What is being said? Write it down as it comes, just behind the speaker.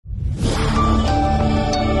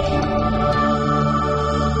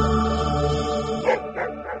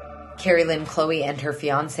Carrie Lynn Chloe and her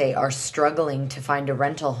fiance are struggling to find a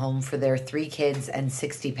rental home for their 3 kids and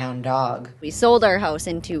 60-pound dog. We sold our house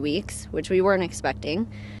in 2 weeks, which we weren't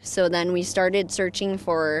expecting. So then we started searching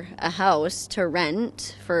for a house to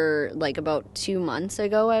rent for like about 2 months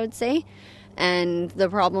ago, I would say. And the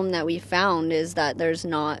problem that we found is that there's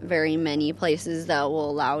not very many places that will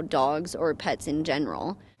allow dogs or pets in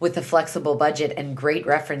general. With a flexible budget and great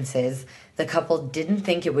references, the couple didn't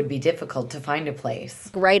think it would be difficult to find a place.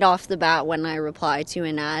 Right off the bat, when I reply to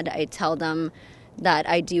an ad, I tell them that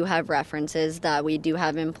I do have references, that we do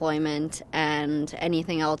have employment, and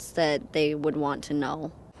anything else that they would want to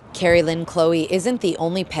know. Carrie Lynn Chloe isn't the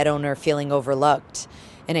only pet owner feeling overlooked.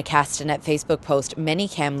 In a Castanet Facebook post, many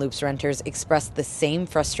Kamloops renters expressed the same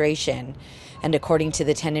frustration. And according to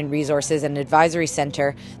the Tenant Resources and Advisory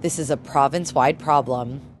Center, this is a province-wide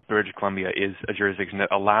problem. British Columbia is a jurisdiction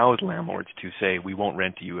that allows landlords to say, we won't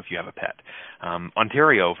rent to you if you have a pet.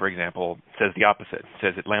 Ontario, for example, says the opposite,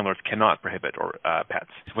 says that landlords cannot prohibit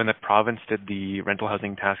pets. When the province did the rental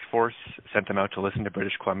housing task force, sent them out to listen to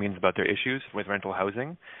British Columbians about their issues with rental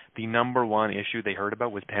housing, the number one issue they heard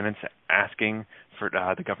about was tenants asking for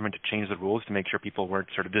the government to change the rules to make sure people weren't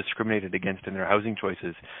sort of discriminated against in their housing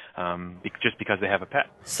choices just because they have a pet.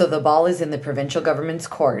 So the ball is in the provincial government's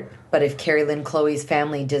court, but if Carrie Lynn Chloe's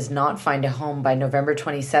family does not find a home by November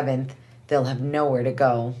 27th, they'll have nowhere to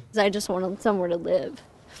go. I just wanted somewhere to live.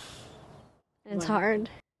 It's hard.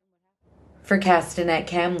 For Castanet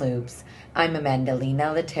Kamloops, I'm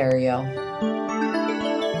Amandalina Laterio.